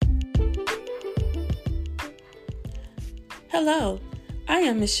Hello, I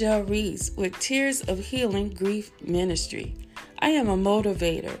am Michelle Reese with Tears of Healing Grief Ministry. I am a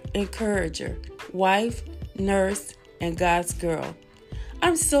motivator, encourager, wife, nurse, and God's girl.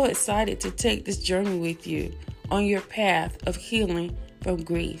 I'm so excited to take this journey with you on your path of healing from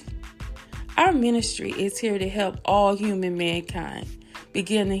grief. Our ministry is here to help all human mankind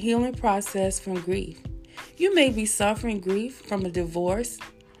begin the healing process from grief. You may be suffering grief from a divorce,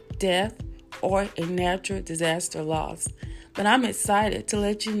 death, or a natural disaster loss, but I'm excited to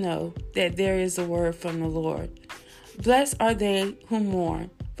let you know that there is a word from the Lord. Blessed are they who mourn,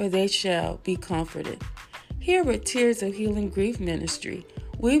 for they shall be comforted. Here with Tears of Healing Grief Ministry,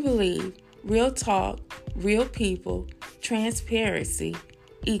 we believe real talk, real people, transparency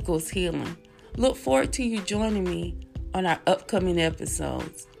equals healing. Look forward to you joining me on our upcoming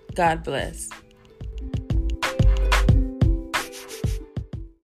episodes. God bless.